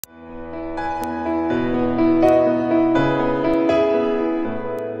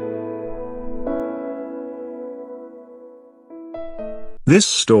This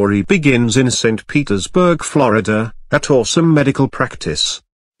story begins in St. Petersburg, Florida, at Awesome Medical Practice.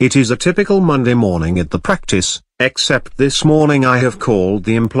 It is a typical Monday morning at the practice, except this morning I have called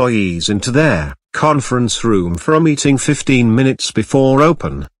the employees into their conference room for a meeting 15 minutes before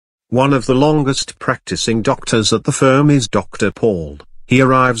open. One of the longest practicing doctors at the firm is Dr. Paul. He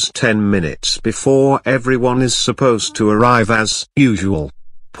arrives 10 minutes before everyone is supposed to arrive as usual.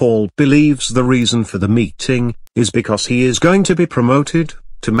 Paul believes the reason for the meeting is because he is going to be promoted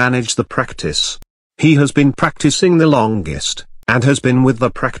to manage the practice. He has been practicing the longest, and has been with the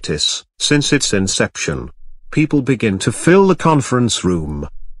practice since its inception. People begin to fill the conference room.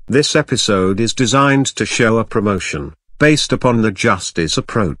 This episode is designed to show a promotion, based upon the justice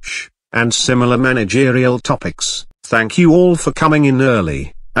approach, and similar managerial topics. Thank you all for coming in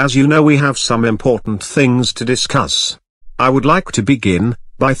early. As you know, we have some important things to discuss. I would like to begin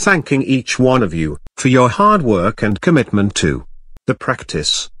by thanking each one of you for your hard work and commitment to the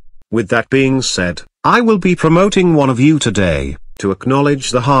practice. With that being said, I will be promoting one of you today, to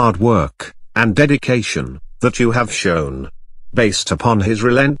acknowledge the hard work and dedication that you have shown, based upon his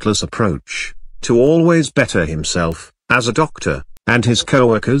relentless approach to always better himself as a doctor and his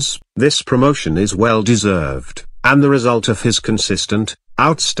co-workers. This promotion is well deserved, and the result of his consistent,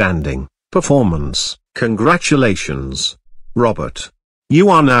 outstanding performance. Congratulations, Robert. You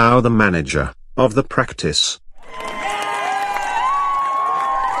are now the manager of the practice.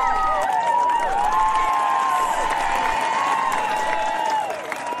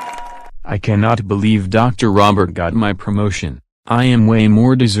 I cannot believe Dr. Robert got my promotion. I am way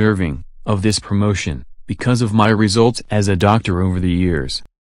more deserving of this promotion because of my results as a doctor over the years.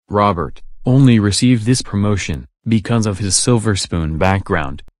 Robert only received this promotion because of his silver spoon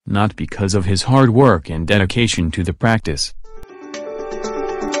background, not because of his hard work and dedication to the practice.